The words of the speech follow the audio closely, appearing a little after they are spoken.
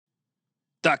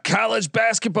The College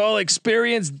Basketball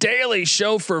Experience Daily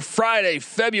Show for Friday,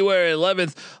 February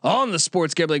 11th on the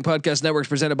Sports Gambling Podcast Network,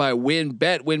 presented by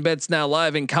WynnBET. WynnBET's now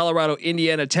live in Colorado,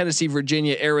 Indiana, Tennessee,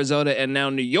 Virginia, Arizona, and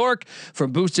now New York.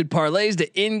 From boosted parlays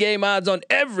to in-game odds on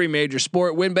every major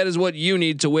sport, WynnBET is what you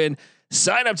need to win.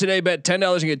 Sign up today, bet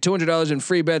 $10 and get $200 in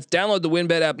free bets. Download the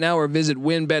WynnBET app now or visit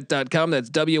wynnbet.com. That's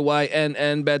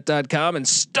WYNNBet.com and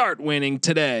start winning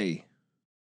today.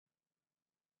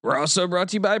 We're also brought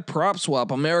to you by PropSwap,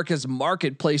 America's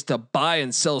marketplace to buy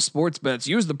and sell sports bets.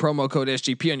 Use the promo code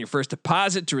SGP on your first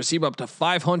deposit to receive up to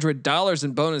 $500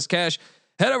 in bonus cash.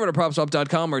 Head over to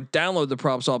PropSwap.com or download the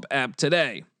PropSwap app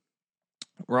today.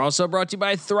 We're also brought to you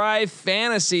by Thrive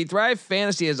Fantasy. Thrive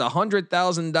Fantasy is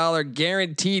 $100,000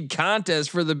 guaranteed contest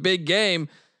for the big game,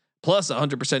 plus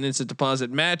 100% instant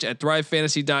deposit match at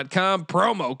thrivefantasy.com.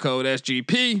 Promo code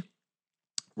SGP.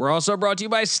 We're also brought to you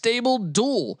by Stable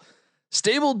Duel.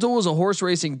 Stable Duel is a horse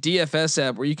racing DFS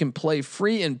app where you can play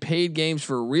free and paid games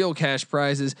for real cash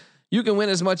prizes. You can win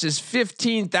as much as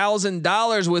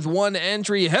 $15,000 with one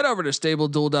entry. Head over to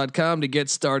StableDuel.com to get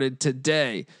started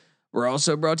today. We're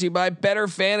also brought to you by Better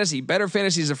Fantasy. Better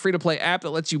Fantasy is a free-to-play app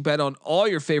that lets you bet on all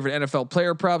your favorite NFL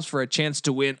player props for a chance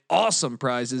to win awesome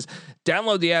prizes.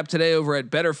 Download the app today over at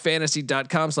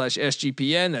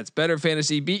betterfantasy.com/SGPN. That's Better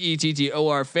Fantasy,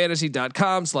 BETTOR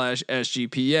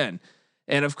fantasy.com/SGPN.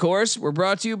 And of course, we're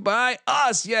brought to you by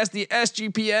us. Yes, the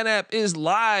SGPN app is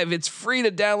live. It's free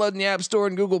to download in the App Store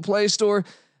and Google Play Store.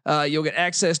 You'll get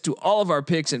access to all of our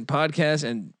picks and podcasts.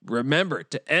 And remember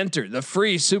to enter the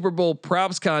free Super Bowl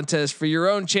props contest for your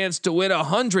own chance to win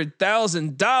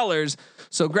 $100,000.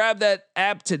 So grab that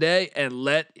app today and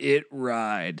let it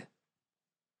ride.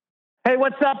 Hey,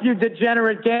 what's up, you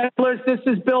degenerate gamblers? This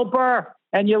is Bill Burr,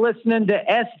 and you're listening to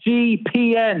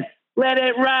SGPN. Let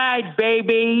it ride,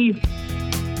 baby.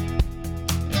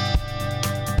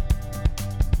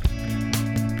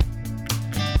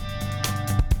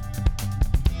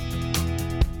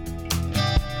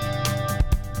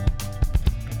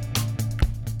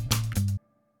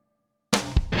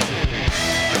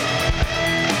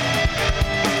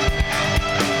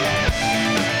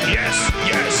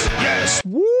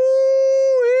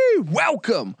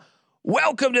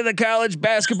 Welcome to the College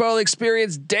Basketball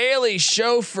Experience Daily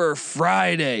Show for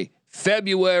Friday,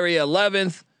 February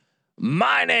 11th.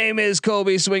 My name is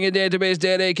Colby Swinging Database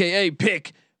Dad, aka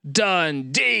Pick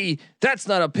Dundee. That's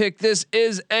not a pick. This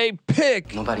is a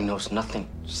pick. Nobody knows nothing.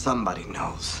 Somebody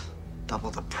knows. Double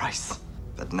the price,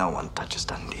 but no one touches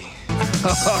Dundee.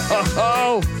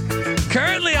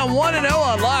 Currently I'm 1-0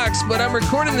 on locks, but I'm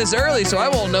recording this early, so I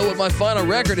won't know what my final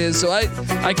record is. So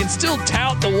I can still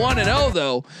tout the 1-0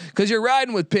 though, because you're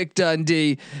riding with Pick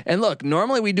Dundee. And look,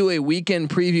 normally we do a weekend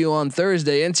preview on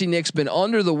Thursday. NC Nick's been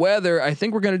under the weather. I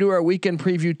think we're going to do our weekend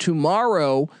preview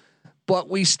tomorrow, but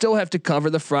we still have to cover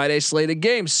the Friday slate of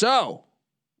games. So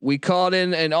we called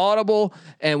in an audible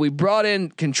and we brought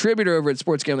in contributor over at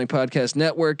Sports Gambling Podcast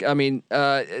Network. I mean,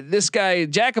 this guy,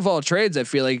 jack of all trades, I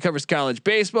feel like he covers college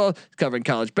baseball, covering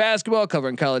college basketball,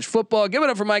 covering college football. Give it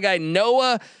up for my guy,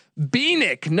 Noah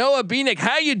Beanick. Noah Beanick.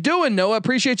 How you doing, Noah?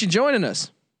 Appreciate you joining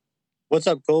us. What's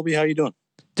up, Colby? How you doing?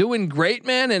 Doing great,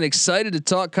 man. And excited to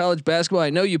talk college basketball. I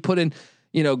know you put in,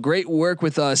 great work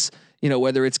with us,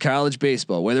 whether it's college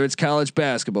baseball, whether it's college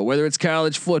basketball, whether it's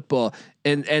college football,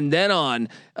 and then on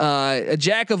a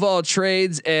jack of all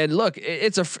trades. And look,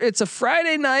 it's a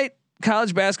Friday night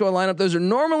college basketball lineup. Those are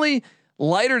normally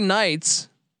lighter nights,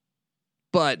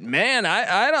 but man,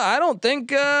 I don't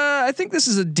think I think this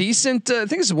is a decent. I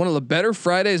think this is one of the better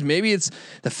Fridays. Maybe it's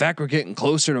the fact we're getting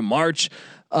closer to March.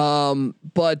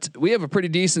 But we have a pretty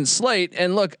decent slate.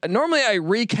 And look, normally I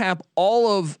recap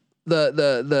all of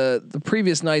the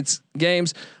previous night's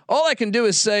games. All I can do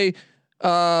is say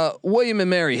William and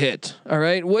Mary hit. All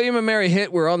right, William and Mary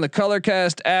hit. We're on the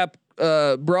Colorcast app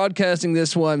broadcasting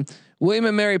this one. William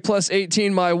and Mary plus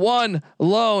 18, my one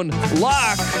lone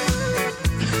lock.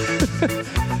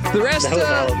 The rest, that was a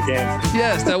hell of a game.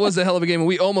 Yes, that was a hell of a game.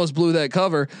 We almost blew that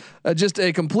cover. Just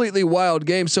a completely wild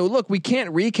game. So look, we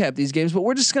can't recap these games, but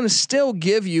we're just going to still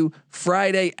give you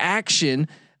Friday action.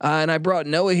 And I brought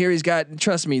Noah here.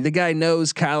 Trust me, the guy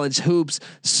knows college hoops.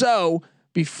 So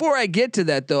before I get to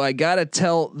that though, I got to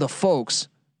tell the folks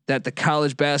that the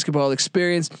College Basketball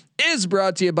Experience is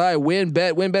brought to you by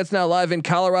WynnBET. WynnBET's now live in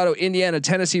Colorado, Indiana,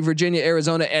 Tennessee, Virginia,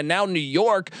 Arizona, and now New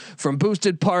York. From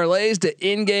boosted parlays to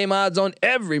in-game odds on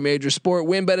every major sport,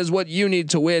 WynnBET is what you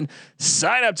need to win.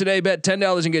 Sign up today, bet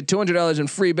 $10 and get $200 in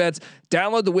free bets.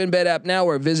 Download the WynnBET app now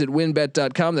or visit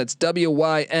wynnbet.com. That's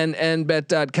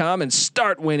WYNNBet.com and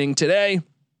start winning today.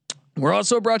 We're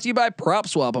also brought to you by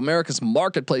PropSwap, America's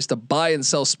marketplace to buy and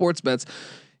sell sports bets.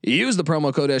 Use the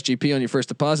promo code SGP on your first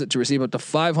deposit to receive up to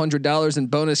 $500 in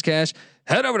bonus cash.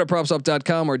 Head over to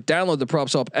PropSwap.com or download the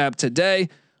PropSwap app today.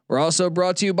 We're also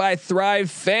brought to you by Thrive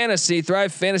Fantasy.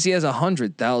 Thrive Fantasy has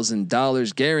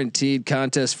 $100,000 guaranteed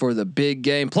contest for the big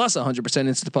game, plus 100%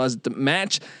 instant deposit to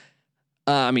match.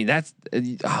 That's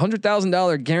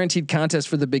 $100,000 guaranteed contest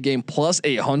for the big game, plus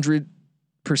 100%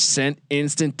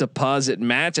 instant deposit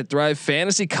match at Thrive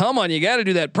Fantasy. Come on, you got to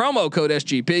do that. Promo code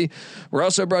SGP. We're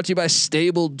also brought to you by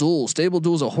Stable Duel. Stable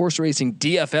Duel is a horse racing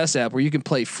DFS app where you can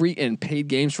play free and paid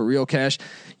games for real cash.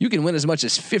 You can win as much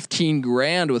as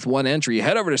 $15,000 with one entry.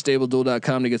 Head over to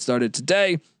StableDuel.com to get started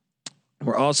today.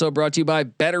 We're also brought to you by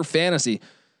Better Fantasy.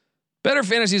 Better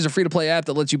Fantasy is a free-to-play app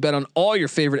that lets you bet on all your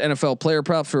favorite NFL player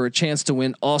props for a chance to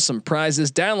win awesome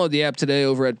prizes. Download the app today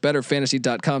over at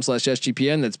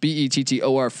betterfantasy.com/SGPN. That's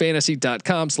BETTOR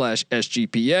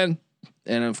fantasy.com/SGPN.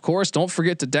 And of course, don't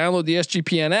forget to download the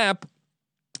SGPN app.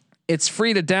 It's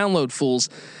free to download, fools.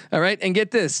 All right. And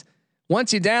get this.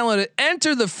 Once you download it,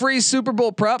 enter the free Super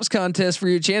Bowl props contest for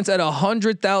your chance at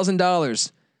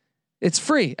 $100,000. It's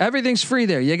free. Everything's free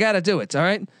there. You got to do it. All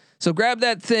right. So grab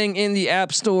that thing in the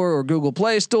App Store or Google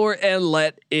Play Store and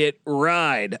let it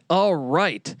ride. All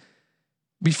right.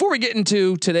 Before we get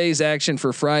into today's action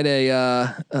for Friday,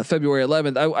 February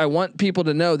 11th, I want people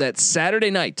to know that Saturday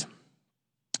night,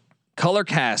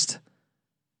 Colorcast,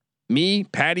 me,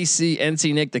 Patty C,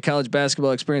 NC Nick, the college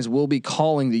basketball experience, will be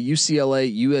calling the UCLA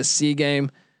USC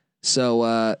game.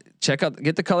 So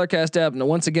get the Colorcast app. And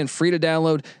once again, free to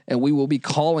download, and we will be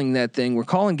calling that thing. We're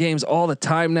calling games all the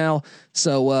time now.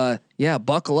 So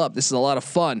buckle up. This is a lot of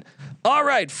fun. All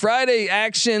right, Friday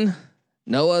action.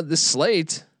 Noah, the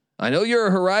slate. I know you're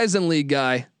a Horizon League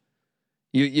guy.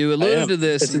 You alluded to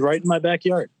this. It's right in my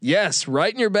backyard. Yes,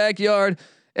 right in your backyard.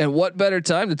 And what better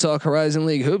time to talk Horizon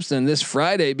League hoops than this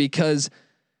Friday? Because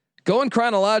going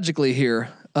chronologically here,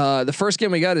 the first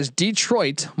game we got is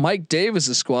Detroit, Mike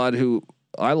Davis's squad, who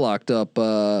I locked up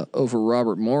over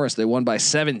Robert Morris. They won by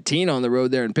 17 on the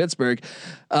road there in Pittsburgh.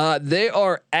 They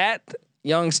are at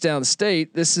Youngstown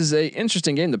State. This is a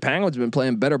interesting game. The Penguins have been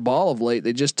playing better ball of late.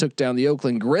 They just took down the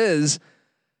Oakland Grizz.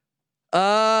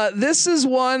 This is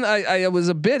one I was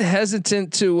a bit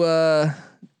hesitant to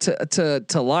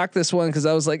lock this one because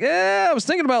I was like, I was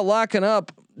thinking about locking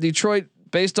up Detroit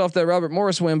based off that Robert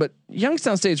Morris win, but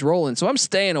Youngstown State's rolling, so I'm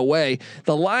staying away.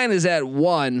 The line is at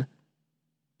 1.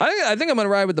 I think I'm going to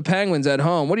ride with the Penguins at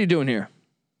home. What are you doing here?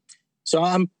 So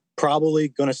I'm probably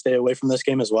going to stay away from this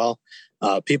game as well.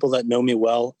 People that know me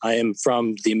well, I am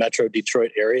from the Metro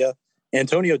Detroit area.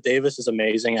 Antonio Davis is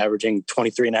amazing, averaging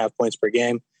 23.5 points per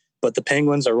game, but the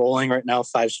Penguins are rolling right now,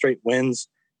 5 straight wins,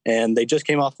 and they just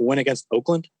came off a win against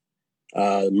Oakland.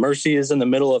 Mercy is in the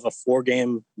middle of a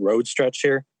 4-game road stretch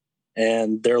here,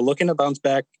 and they're looking to bounce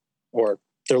back, or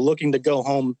they're looking to go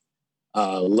home,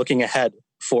 looking ahead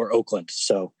for Oakland.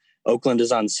 So Oakland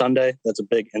is on Sunday. That's a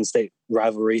big in-state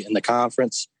rivalry in the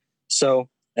conference. So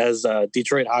as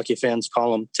Detroit hockey fans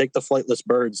call them, take the flightless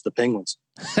birds, the Penguins.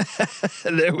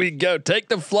 There we go. Take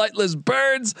the flightless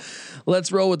birds.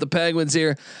 Let's roll with the Penguins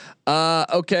here.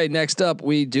 Okay, next up,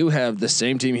 we do have the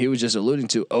same team he was just alluding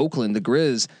to, Oakland, the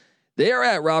Grizz. They are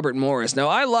at Robert Morris. Now,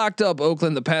 I locked up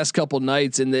Oakland the past couple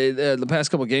nights, and the past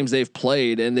couple games they've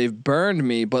played, and they've burned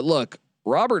me. But look,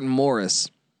 Robert Morris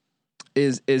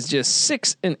is just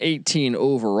 6-18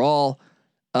 overall.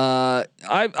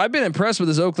 I've been impressed with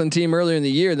this Oakland team earlier in the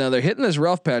year. Now they're hitting this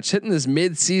rough patch, hitting this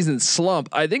mid-season slump.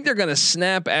 I think they're going to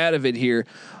snap out of it here.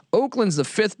 Oakland's the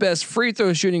 5th best free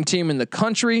throw shooting team in the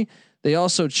country. They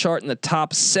also chart in the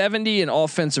top 70 in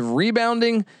offensive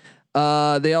rebounding.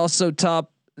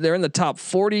 They're in the top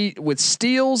 40 with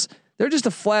steals. They're just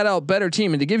a flat out better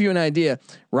team. And to give you an idea,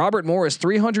 Robert Morris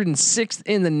 306th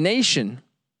in the nation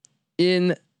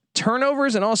in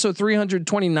turnovers and also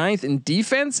 329th in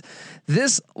defense.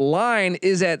 This line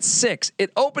is at 6.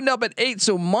 It opened up at 8.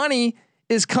 So money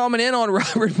is coming in on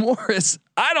Robert Morris.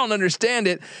 I don't understand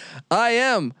it. I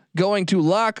am going to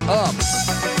lock up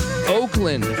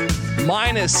Oakland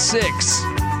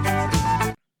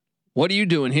 -6. What are you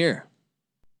doing here?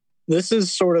 This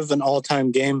is sort of an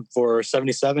all-time game for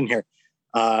 77 here.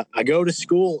 I go to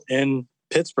school in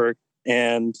Pittsburgh,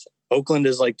 and Oakland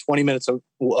is like 20 minutes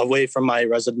away from my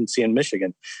residency in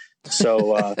Michigan.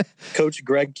 So Coach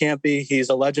Greg Campy, he's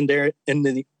a legendary in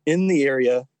the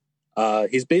area.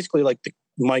 He's basically like the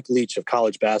Mike Leach of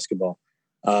college basketball.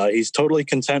 He's totally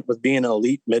content with being an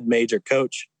elite mid-major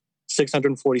coach,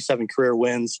 647 career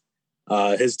wins.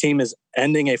 His team is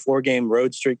ending a 4-game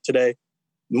road streak today.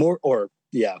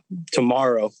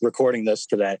 Tomorrow, recording this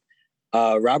today.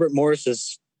 Robert Morris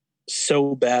is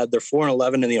so bad. They're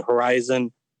 4-11 in the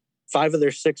Horizon, 5 of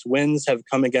their 6 wins have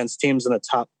come against teams in the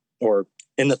top or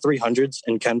in the 300s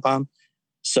in KenPom.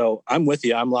 So I'm with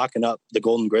you. I'm locking up the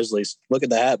Golden Grizzlies. Look at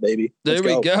the hat, baby. There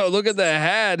we go. Look at the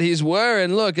hat he's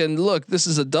wearing. Look, this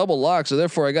is a double lock. So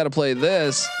therefore I got to play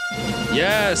this.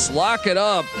 Yes. Lock it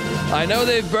up. I know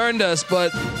they've burned us,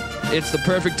 but it's the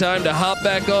perfect time to hop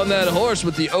back on that horse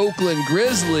with the Oakland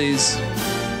Grizzlies.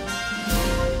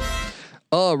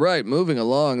 All right, moving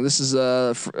along. This is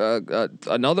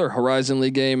another Horizon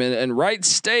League game, and Wright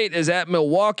State is at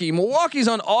Milwaukee. Milwaukee's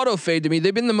on auto fade to me.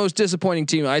 They've been the most disappointing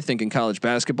team, I think, in college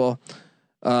basketball,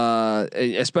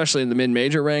 especially in the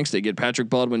mid-major ranks. They get Patrick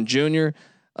Baldwin Jr.,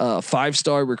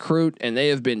 5-star recruit, and they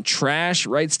have been trash.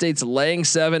 Wright State's laying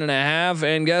 7.5,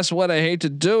 and guess what? I hate to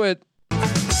do it.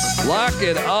 Lock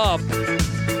it up.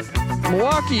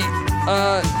 Milwaukee,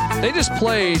 they just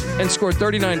played and scored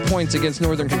 39 points against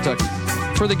Northern Kentucky.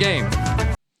 For the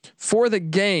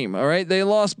game. All right. They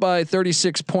lost by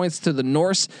 36 points to the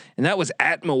Norse, and that was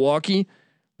at Milwaukee.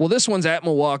 Well, this one's at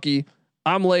Milwaukee.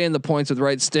 I'm laying the points with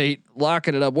Wright State,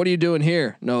 locking it up. What are you doing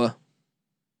here, Noah?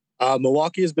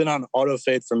 Milwaukee has been on auto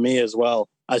fade for me as well.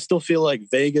 I still feel like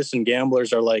Vegas and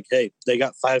gamblers are like, hey, they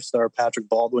got 5-star Patrick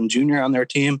Baldwin Jr. on their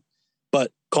team,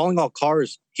 but calling all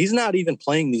cars, he's not even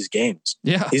playing these games.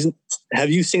 Yeah. Have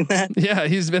you seen that? Yeah.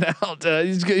 He's been out.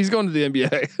 He's going to the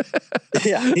NBA.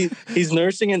 Yeah. He's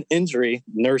nursing an injury,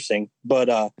 but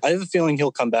I have a feeling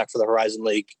he'll come back for the Horizon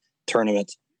League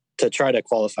tournament to try to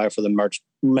qualify for the March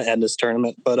Madness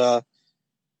tournament. But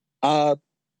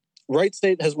Wright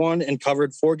State has won and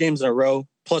covered 4 games in a row.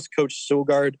 Plus Coach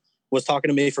Sugard was talking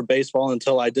to me for baseball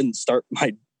until I didn't start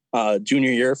my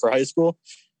junior year for high school.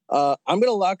 I'm going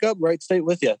to lock up Wright State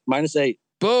with you. -8.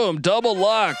 Boom. Double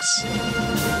locks.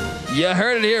 You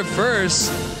heard it here first.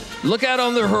 Look out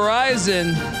on the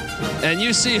horizon and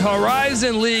you see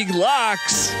Horizon League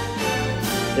locks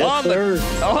on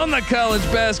the college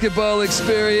basketball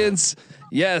experience.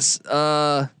 Yes.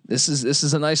 This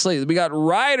is a nice slate. We got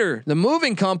Ryder. The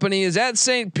moving company is at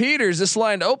St. Peter's. This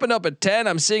line opened up at 10.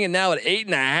 I'm seeing it now at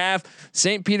 8.5.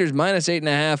 St. Peter's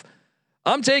 -8.5.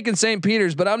 I'm taking St.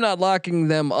 Peter's, but I'm not locking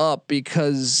them up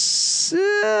because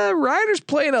Ryder's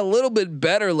playing a little bit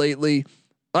better lately.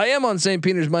 I am on St.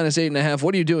 Peter's -8.5.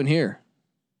 What are you doing here?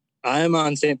 I am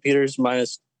on St. Peter's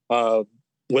minus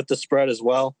with the spread as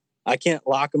well. I can't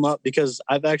lock them up because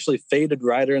I've actually faded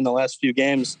Ryder in the last few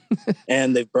games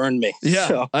and they've burned me. Yeah,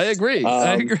 so, I agree.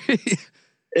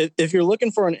 If you're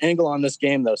looking for an angle on this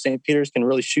game, though, St. Peter's can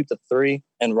really shoot the 3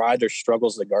 and Ryder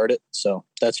struggles to guard it. So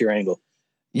that's your angle.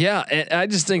 Yeah, and I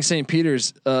just think St.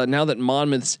 Peter's now that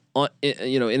Monmouth's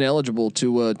ineligible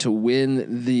to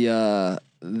win the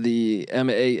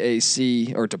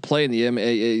MAAC or to play in the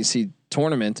MAAC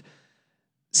tournament,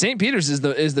 St. Peter's is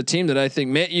the team that I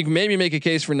think you can maybe make a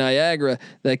case for Niagara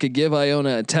that could give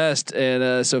Iona a test,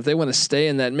 and so if they want to stay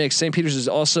in that mix, St. Peter's is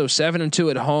also 7-2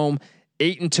 at home,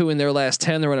 8-2 in their last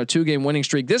 10. They're on a 2-game winning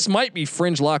streak. This might be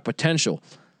fringe lock potential.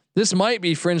 But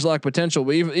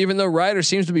even though Ryder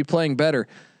seems to be playing better,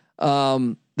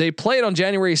 they played on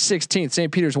January 16th.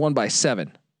 St. Peter's won by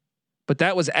 7, but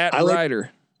that was at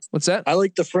Ryder. What's that? I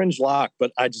like the fringe lock,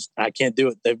 but I can't do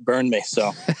it. They've burned me,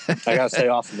 so I gotta stay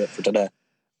off of it for today.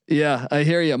 Yeah, I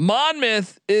hear you.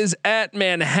 Monmouth is at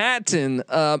Manhattan.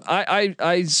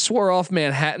 I swore off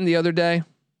Manhattan the other day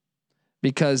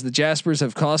because the Jaspers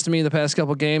have cost me the past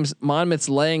couple games. Monmouth's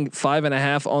laying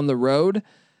 5.5 on the road.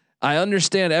 I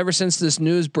understand ever since this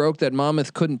news broke that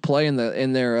Monmouth couldn't play in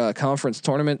their conference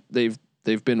tournament, they've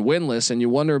been winless, and you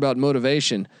wonder about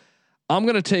motivation. I'm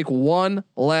gonna take one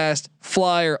last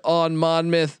flyer on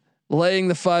Monmouth, laying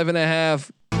the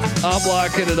 5.5. I'm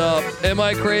locking it up. Am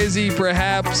I crazy?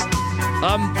 Perhaps.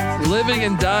 I'm living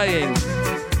and dying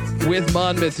with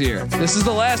Monmouth here. This is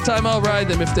the last time I'll ride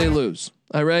them if they lose.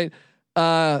 All right.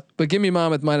 But give me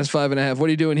Monmouth -5.5. What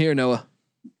are you doing here, Noah?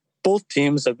 Both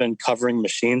teams have been covering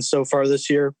machines so far this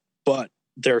year, but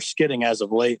they're skidding as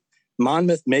of late.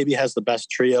 Monmouth maybe has the best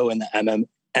trio in the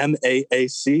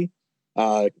MAAC.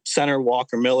 Center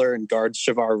Walker Miller and guards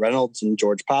Shavar Reynolds and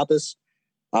George Pappas.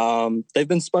 They've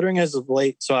been sputtering as of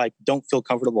late, so I don't feel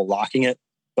comfortable locking it,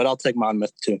 but I'll take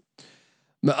Monmouth too.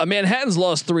 Manhattan's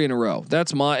lost 3 in a row.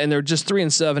 And they're just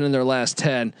 3-7 in their last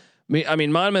 10. I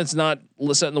mean, Monmouth's not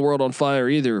setting the world on fire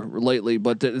either lately,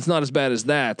 but it's not as bad as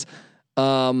that.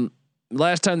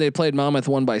 Last time they played, Monmouth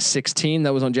won by 16.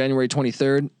 That was on January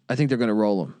 23rd. I think they're going to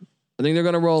roll them.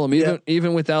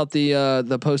 Even without the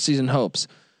postseason hopes.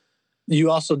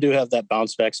 You also do have that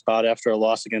bounce back spot after a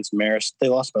loss against Marist. They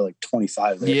lost by like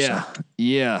 25 there.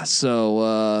 Yeah.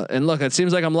 So, and look, it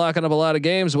seems like I'm locking up a lot of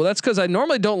games. Well, that's because I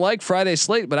normally don't like Friday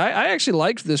slate, but I actually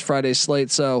liked this Friday slate.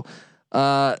 So,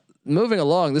 moving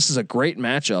along, this is a great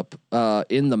matchup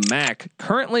in the MAC.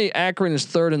 Currently, Akron is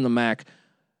third in the MAC.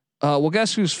 Well,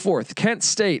 guess who's fourth? Kent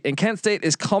State, and Kent State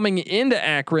is coming into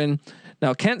Akron.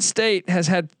 Now, Kent State has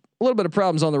had a little bit of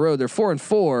problems on the road. They're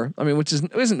 4-4. I mean, which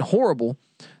isn't horrible.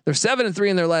 They're 7-3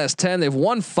 in their last 10. They've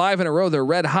won 5 in a row. They're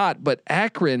red hot. But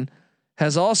Akron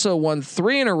has also won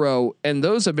 3 in a row, and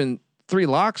those have been 3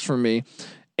 locks for me.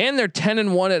 And they're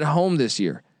 10-1 at home this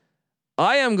year.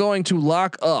 I am going to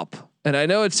lock up, and I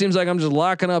know it seems like I'm just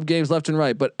locking up games left and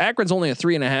right, but Akron's only a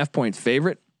 3.5 point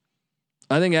favorite.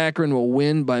 I think Akron will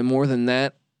win by more than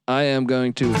that. I am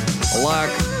going to lock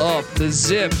up the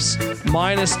Zips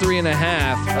minus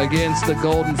 3.5 against the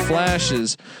Golden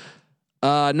Flashes.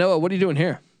 Noah, what are you doing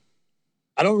here?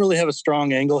 I don't really have a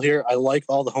strong angle here. I like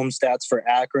all the home stats for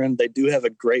Akron. They do have a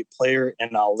great player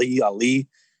in Ali.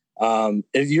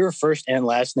 If your first and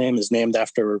last name is named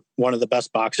after one of the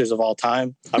best boxers of all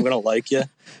time, I'm going to like you.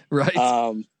 Right.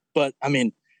 But I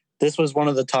mean, this was one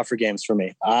of the tougher games for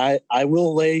me. I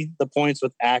will lay the points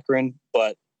with Akron,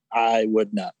 but I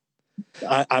would not.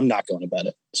 I'm not going to bet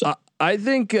it. So I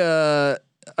think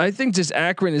just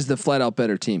Akron is the flat out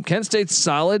better team. Kent State's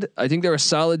solid. I think they're a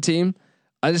solid team.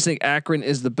 I just think Akron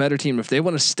is the better team. If they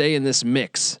want to stay in this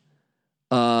mix,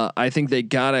 I think they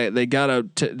gotta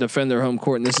defend their home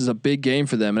court, and this is a big game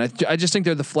for them. And I just think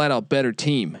they're the flat out better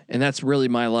team, and that's really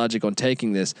my logic on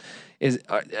taking this.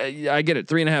 I get it,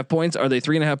 3.5 points. Are they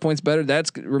 3.5 points better?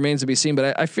 That remains to be seen.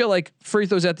 But I feel like free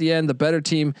throws at the end, the better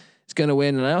team is going to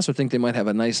win, and I also think they might have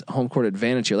a nice home court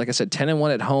advantage here. Like I said,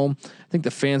 10-1 at home. I think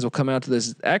the fans will come out to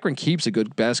this. Akron keeps a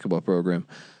good basketball program.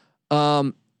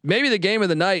 Maybe the game of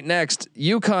the night next.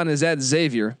 UConn is at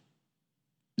Xavier.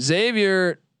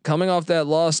 Xavier coming off that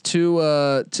loss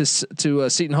to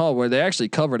Seton Hall, where they actually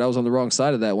covered. I was on the wrong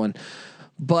side of that one,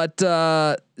 but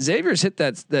Xavier's hit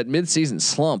that midseason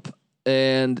slump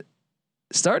and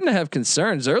starting to have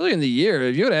concerns early in the year.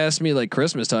 If you had asked me like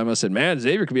Christmas time, I said, man,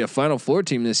 Xavier could be a Final Four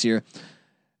team this year.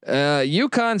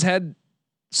 UConn's had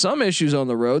some issues on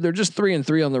the road. They're just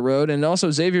 3-3 on the road. And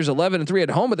also Xavier's 11-3 at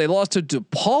home, but they lost to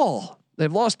DePaul.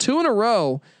 They've lost 2 in a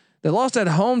row. They lost at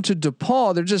home to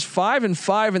DePaul. They're just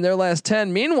 5-5 in their last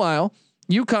 10. Meanwhile,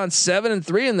 UConn's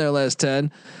 7-3 in their last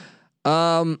 10.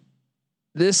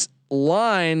 This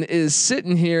line is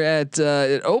sitting here at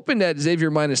it opened at Xavier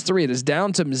 -3. It is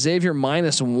down to Xavier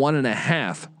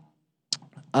 -1.5.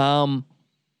 I'm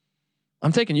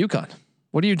taking UConn.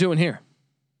 What are you doing here?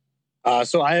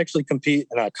 So I actually compete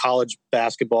in a college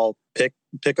basketball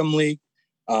pick'em league,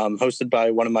 hosted by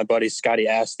one of my buddies, Scotty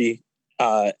Asti.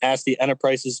 Asti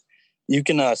Enterprises. You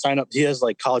can sign up. He has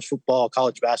like college football,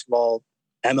 college basketball,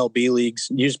 MLB leagues.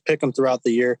 You just pick them throughout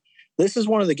the year. This is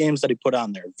one of the games that he put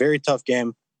on there. Very tough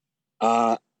game.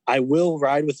 I will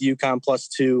ride with UConn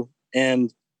 +2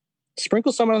 and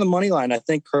sprinkle some on the money line. I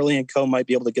think Curley and Co might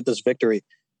be able to get this victory.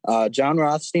 John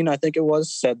Rothstein, I think it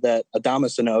was, said that Adama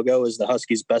Sanogo is the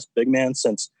Huskies' best big man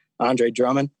since Andre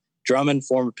Drummond. Drummond,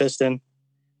 former Piston.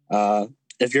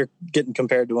 If you're getting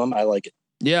compared to him, I like it.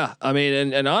 Yeah, I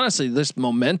mean, and honestly, this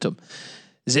momentum,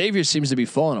 Xavier seems to be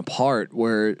falling apart,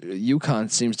 where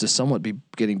UConn seems to somewhat be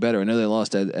getting better. I know they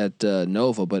lost at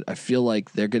Nova, but I feel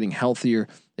like they're getting healthier.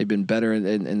 They've been better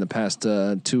in the past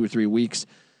 2 or 3 weeks.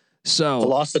 So the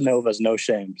loss to Nova is no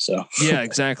shame. So yeah,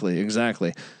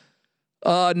 exactly.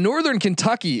 Northern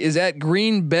Kentucky is at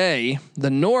Green Bay.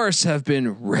 The Norse have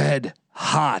been red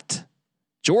hot.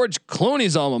 George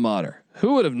Clooney's alma mater.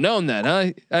 Who would have known that?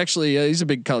 Huh? Actually, he's a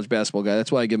big college basketball guy.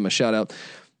 That's why I give him a shout out.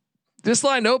 This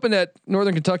line opened at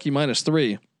Northern Kentucky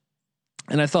 -3.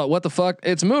 And I thought, what the fuck?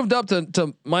 It's moved up to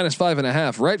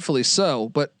 -5.5, rightfully so.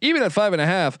 But even at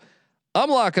 5.5, I'm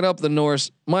locking up the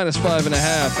Norse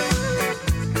 -5.5.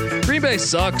 Green Bay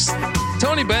sucks.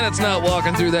 Tony Bennett's not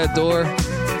walking through that door.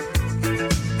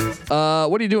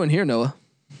 What are you doing here, Noah?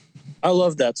 I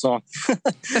love that song.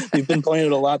 You've been playing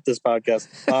it a lot this podcast.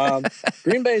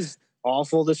 Green Bay's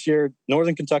awful this year.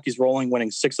 Northern Kentucky's rolling,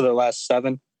 winning 6 of their last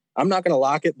 7. I'm not going to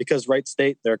lock it because Wright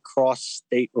State, their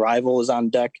cross-state rival, is on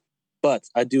deck. But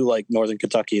I do like Northern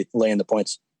Kentucky laying the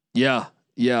points. Yeah,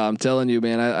 I'm telling you,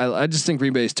 man. I just think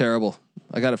Green Bay is terrible.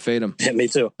 I got to fade them. Yeah, me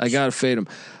too. I got to fade them.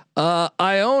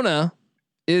 Iona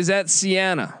is at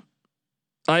Siena.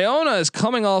 Iona is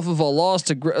coming off of a loss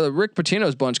to Rick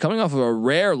Pitino's bunch, coming off of a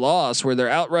rare loss where they're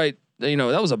outright,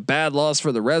 that was a bad loss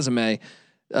for the resume.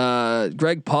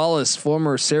 Greg Paulus,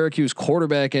 former Syracuse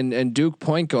quarterback and Duke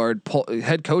point guard,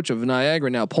 head coach of Niagara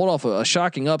now, pulled off a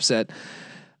shocking upset.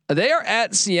 They are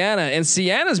at Siena, and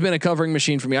Siena's been a covering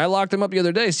machine for me. I locked them up the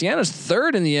other day. Siena's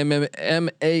 3rd in the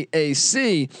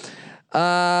MAAC.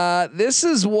 This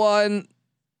is one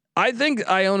I think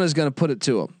Iona's going to put it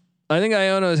to them. I think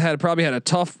Iona has probably had a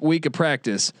tough week of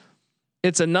practice.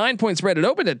 It's a 9-point spread. It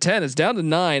opened at 10. It's down to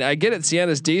 9. I get it.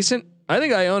 Siena's decent. I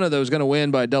think Iona though is going to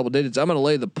win by double digits. I'm going to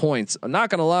lay the points. I'm not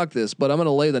going to lock this, but I'm going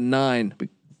to lay the 9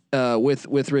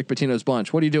 with Rick Pitino's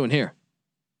bunch. What are you doing here?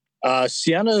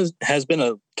 Siena has been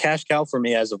a cash cow for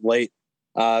me as of late.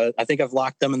 I think I've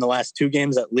locked them in the last 2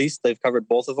 games at least. They've covered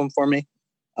both of them for me.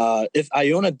 If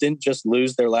Iona didn't just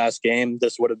lose their last game,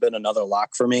 this would have been another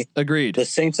lock for me. Agreed. The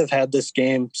Saints have had this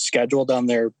game scheduled on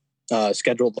their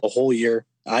schedule the whole year.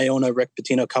 Iona, Rick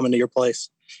Pitino coming to your place.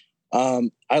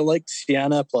 I like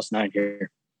Siena +9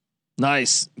 here.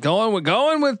 Nice. Going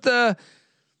with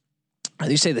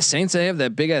you say the Saints, they have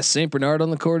that big ass Saint Bernard on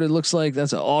the court. It looks like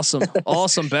that's an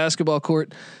awesome basketball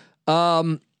court.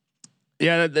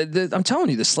 Yeah, I'm telling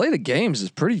you, the slate of games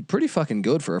is pretty fucking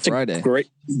good for a Friday.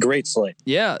 Great slate.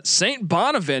 Yeah, Saint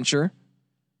Bonaventure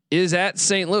is at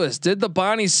St. Louis. Did the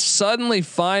Bonnies suddenly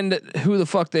find who the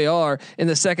fuck they are in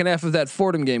the second half of that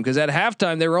Fordham game? Because at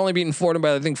halftime they were only beating Fordham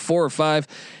by I think 4 or 5.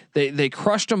 They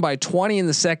crushed them by 20 in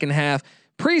the second half.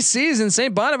 Preseason,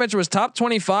 St. Bonaventure was top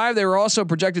 25. They were also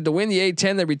projected to win the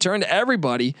A-10. They returned to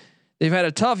everybody. They've had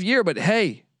a tough year, but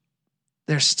hey,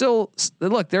 they're still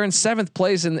they're in 7th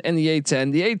place in the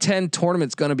A-10. The A-10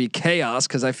 tournament's going to be chaos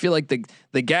because I feel like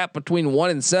the gap between 1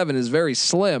 and 7 is very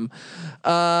slim.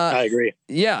 I agree.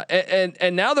 Yeah,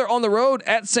 and now they're on the road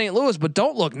at St. Louis, but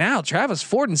don't look now. Travis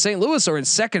Ford and St. Louis are in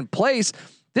 2nd place.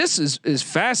 This is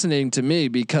fascinating to me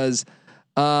because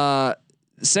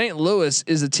St. Louis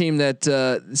is a team that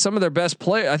some of their best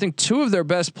players, I think 2 of their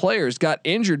best players got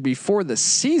injured before the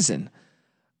season.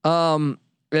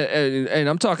 And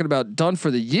I'm talking about done for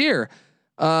the year.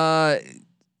 Travis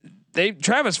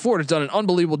Ford has done an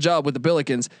unbelievable job with the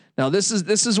Billikens. Now this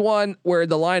is one where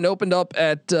the line opened up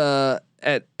at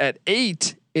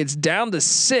 8. It's down to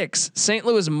 6. St.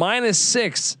 Louis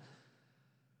 -6.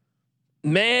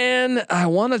 Man, I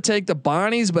want to take the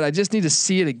Bonnies, but I just need to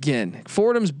see it again.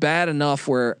 Fordham's bad enough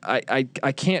where I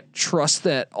can't trust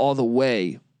that all the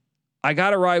way. I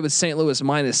got to ride with St. Louis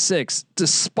 -6,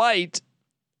 despite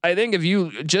I think if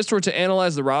you just were to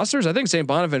analyze the rosters, I think St.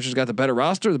 Bonaventure's got the better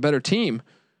roster, the better team.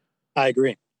 I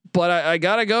agree. But I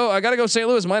gotta go St.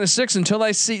 Louis -6 until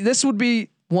I see. This would be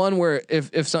one where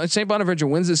if St. Bonaventure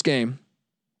wins this game,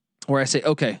 where I say,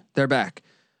 okay, they're back.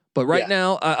 But right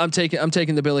now I'm taking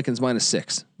the Billikens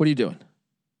 -6. What are you doing?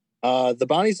 The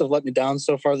Bonnies have let me down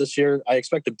so far this year. I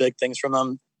expected big things from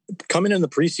them. Coming in the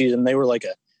preseason, they were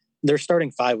their starting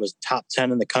 5 was top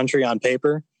 10 in the country on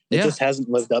paper. It just hasn't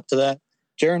lived up to that.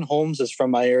 Jaron Holmes is from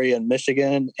my area in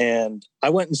Michigan, and I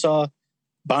went and saw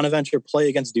Bonaventure play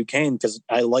against Duquesne because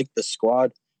I liked the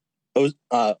squad.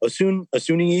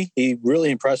 Osuniyi, he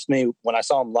really impressed me when I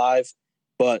saw him live,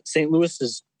 but St. Louis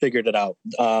has figured it out.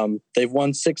 They've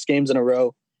won 6 games in a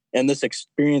row, and this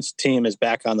experienced team is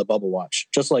back on the bubble watch,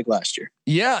 just like last year.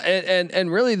 Yeah,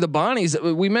 and really the Bonnies,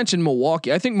 we mentioned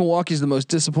Milwaukee. I think Milwaukee's the most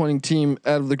disappointing team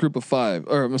out of the group of 5,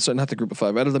 or I'm sorry, not the group of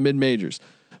 5, out of the mid majors.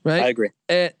 Right. I agree.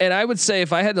 And I would say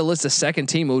if I had to list a second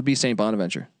team, it would be St.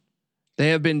 Bonaventure. They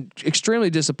have been extremely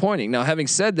disappointing. Now, having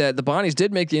said that, the Bonnies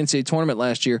did make the NCAA tournament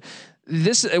last year.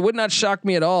 It would not shock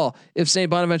me at all if St.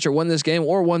 Bonaventure won this game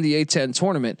or won the A-10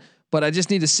 tournament, but I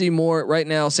just need to see more. Right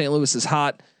now, St. Louis is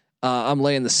hot. I'm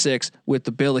laying the 6 with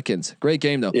the Billikens. Great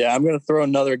game though. Yeah. I'm going to throw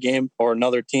another game or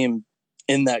another team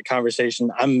in that conversation.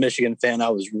 I'm a Michigan fan. I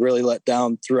was really let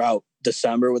down throughout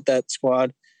December with that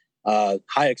squad. High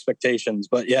expectations,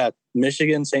 but yeah,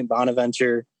 Michigan, St.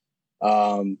 Bonaventure,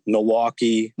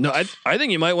 Milwaukee. No, I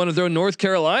think you might want to throw North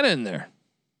Carolina in there.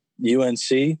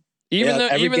 UNC. Even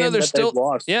though they're still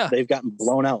lost, they've gotten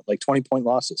blown out, like 20-point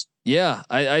losses. Yeah,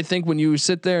 I think when you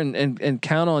sit there and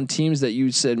count on teams that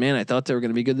you said, man, I thought they were going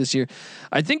to be good this year,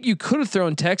 I think you could have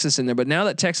thrown Texas in there, but now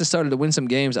that Texas started to win some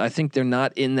games, I think they're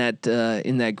not in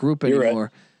that group anymore.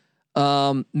 Right.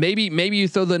 Maybe you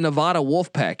throw the Nevada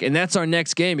Wolfpack, and that's our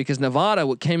next game because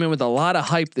Nevada came in with a lot of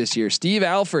hype this year. Steve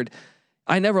Alford,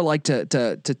 I never like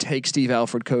to take Steve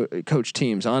Alford coach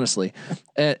teams, honestly,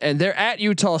 and they're at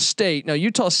Utah State. Now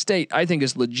Utah State, I think,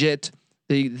 is legit.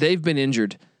 They've been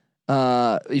injured.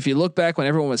 If you look back when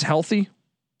everyone was healthy,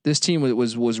 this team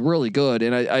was really good.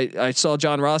 And I saw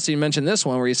John Rossi mention this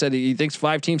one where he said he thinks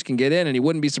 5 teams can get in, and he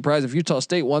wouldn't be surprised if Utah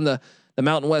State won the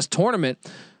Mountain West tournament,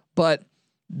 but.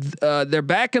 They're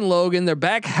back in Logan. They're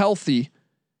back healthy.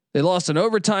 They lost an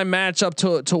overtime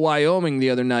matchup to Wyoming the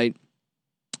other night.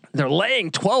 They're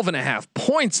laying 12.5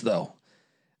 points though.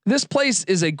 This place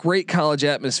is a great college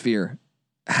atmosphere.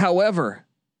 However,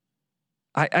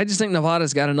 I just think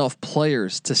Nevada's got enough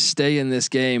players to stay in this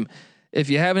game. If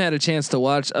you haven't had a chance to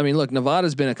watch, I mean, look,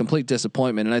 Nevada's been a complete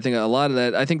disappointment. And I think a lot of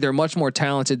that, I think they're much more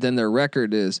talented than their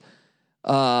record is.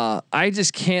 I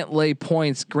just can't lay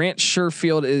points. Grant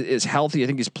Sherfield is healthy. I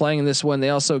think he's playing in this one. They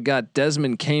also got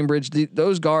Desmond Cambridge.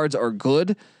 Those guards are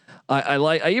good.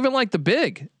 I even like the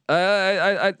big.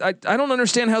 I don't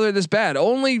understand how they're this bad.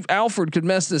 Only Alfred could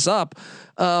mess this up.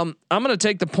 I'm going to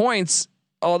take the points,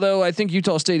 although I think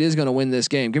Utah State is going to win this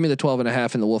game. Give me the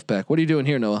 12.5 in the Wolfpack. What are you doing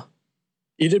here, Noah?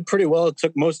 You did pretty well. It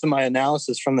took most of my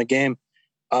analysis from the game.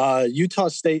 Utah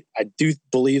State, I do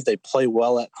believe they play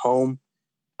well at home.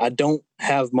 I don't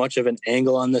have much of an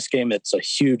angle on this game. It's a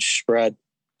huge spread.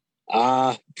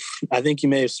 I think you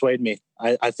may have swayed me.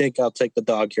 I think I'll take the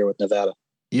dog here with Nevada.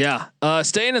 Yeah.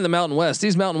 Staying in the Mountain West.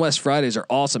 These Mountain West Fridays are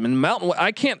awesome. And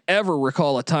I can't ever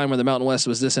recall a time where the Mountain West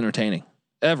was this entertaining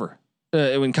ever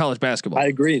in college basketball. I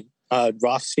agree.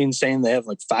 Rothstein saying they have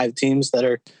like 5 teams that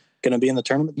are going to be in the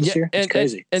tournament this year. It's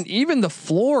crazy. And even the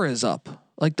floor is up.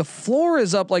 Like the floor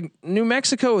is up. Like New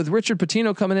Mexico with Richard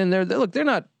Pitino coming in there. They're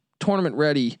not tournament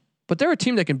ready, but they're a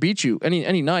team that can beat you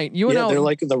any night. UNLV, they're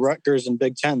like the Rutgers in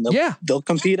Big Ten. They'll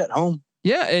compete at home.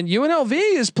 Yeah, and UNLV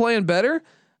is playing better.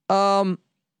 I'm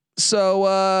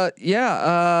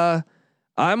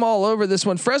all over this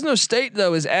one. Fresno State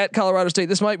though is at Colorado State.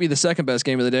 This might be the second best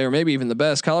game of the day, or maybe even the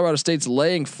best. Colorado State's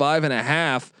laying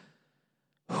 5.5.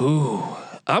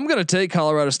 I'm gonna take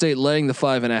Colorado State laying the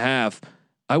 5.5.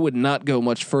 I would not go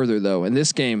much further though, and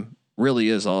this game really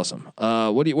is awesome.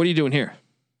 What are you doing here?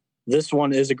 This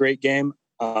one is a great game.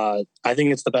 I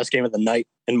think it's the best game of the night,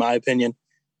 in my opinion.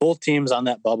 Both teams on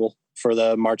that bubble for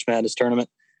the March Madness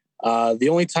tournament. The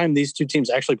only time these two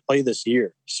teams actually play this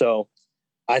year. So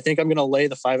I think I'm going to lay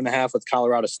the 5.5 with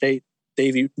Colorado State.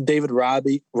 David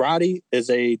Roddy is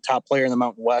a top player in the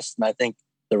Mountain West, and I think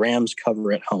the Rams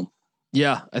cover at home.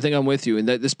 Yeah, I think I'm with you. And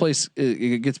that this place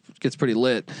it gets pretty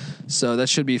lit, so that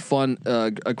should be fun.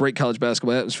 A great college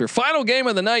basketball atmosphere. Final game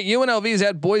of the night: UNLV is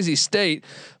at Boise State.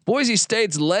 Boise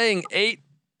State's laying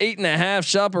 8.5.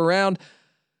 Shop around.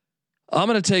 I'm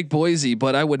going to take Boise,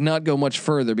 but I would not go much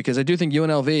further because I do think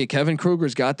UNLV, Kevin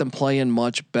Kruger's got them playing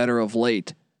much better of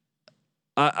late.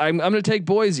 I'm going to take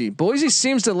Boise. Boise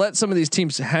seems to let some of these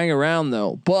teams hang around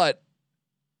though, but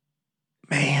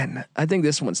man, I think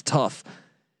this one's tough.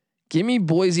 Give me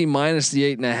Boise minus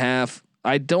the 8.5.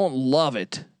 I don't love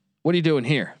it. What are you doing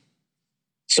here?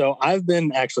 So I've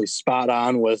been actually spot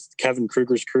on with Kevin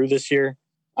Kruger's crew this year.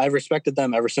 I've respected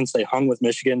them ever since they hung with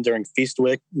Michigan during Feast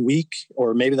Week,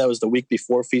 or maybe that was the week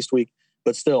before Feast Week.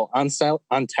 But still, on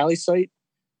Tally site,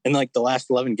 in like the last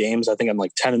 11 games, I think I'm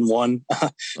like 10-1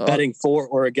 betting for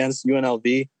or against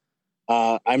UNLV.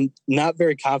 I'm not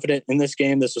very confident in this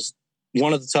game. This was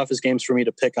one of the toughest games for me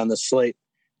to pick on this slate.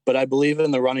 But I believe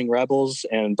in the Running Rebels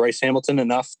and Bryce Hamilton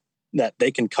enough that they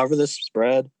can cover this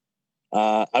spread.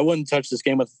 I wouldn't touch this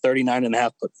game with a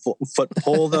 39.5 foot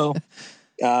pole though.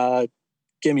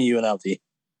 Give me UNLV.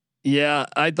 Yeah,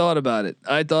 I thought about it.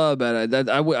 I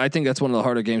think that's one of the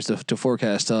harder games to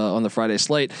forecast on the Friday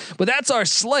slate. But that's our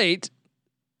slate.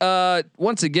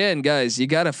 Once again, guys, you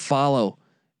got to follow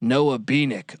Noah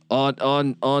Beanick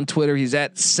on Twitter. He's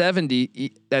at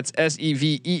 70. That's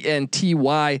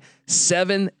SEVENTY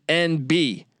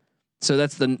 7NB. So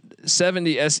that's the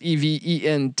 70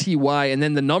 SEVENTY and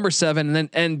then the number 7 and then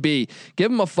NB.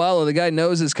 Give him a follow. The guy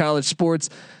knows his college sports.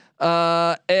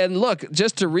 And look,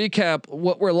 just to recap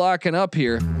what we're locking up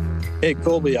here. Hey,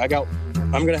 Colby, I'm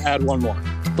going to add one more.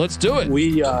 Let's do it.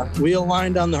 We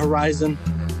aligned on the horizon.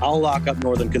 I'll lock up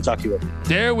Northern Kentucky with you.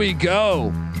 There we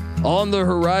go. On the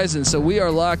horizon. So we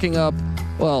are locking up.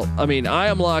 Well, I mean, I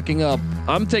am locking up.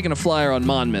 I'm taking a flyer on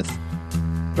Monmouth,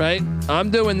 right?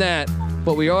 I'm doing that.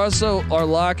 But we also are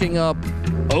locking up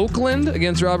Oakland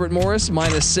against Robert Morris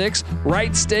 -6,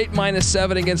 Wright State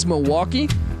 -7 against Milwaukee.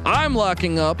 I'm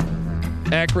locking up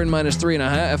Akron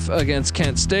 -3.5 against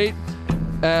Kent State.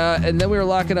 And then we were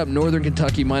locking up Northern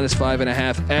Kentucky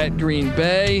 -5.5 at Green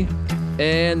Bay.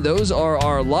 And those are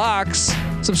our locks.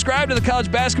 Subscribe to the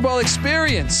College Basketball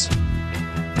Experience.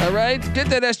 All right, get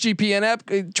that SGPN app.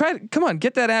 Come on,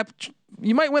 get that app.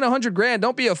 You might win $100,000.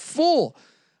 Don't be a fool.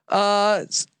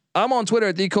 I'm on Twitter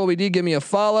at @TheColbyD. Give me a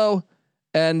follow.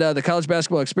 And the College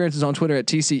Basketball Experience is on Twitter at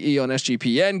TCE on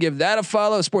SGPN. Give that a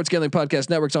follow. Sports Gambling Podcast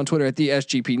Network's on Twitter at the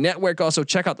SGP Network. Also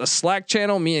check out the Slack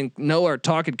channel. Me and Noah are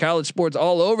talking college sports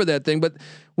all over that thing, but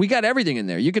we got everything in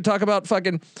there. You could talk about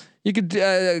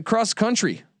cross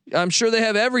country. I'm sure they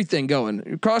have everything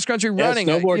going. Cross country running.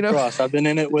 Snowboard cross. I've been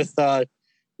in it with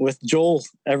Joel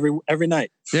every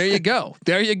night. There you go.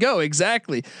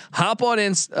 Exactly. Hop on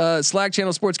in Slack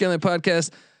channel, Sports Gambling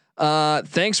Podcast.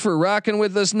 Thanks for rocking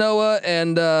with us, Noah.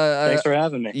 And thanks for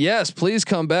having me. Yes, please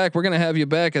come back. We're gonna have you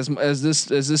back as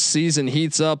this season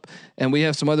heats up, and we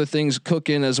have some other things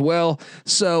cooking as well.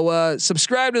 So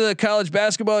subscribe to the College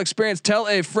Basketball Experience. Tell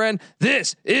a friend.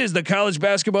 This is the College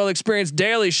Basketball Experience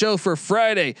Daily Show for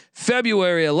Friday,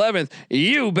 February 11th.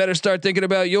 You better start thinking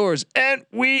about yours. And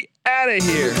we out of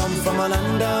here.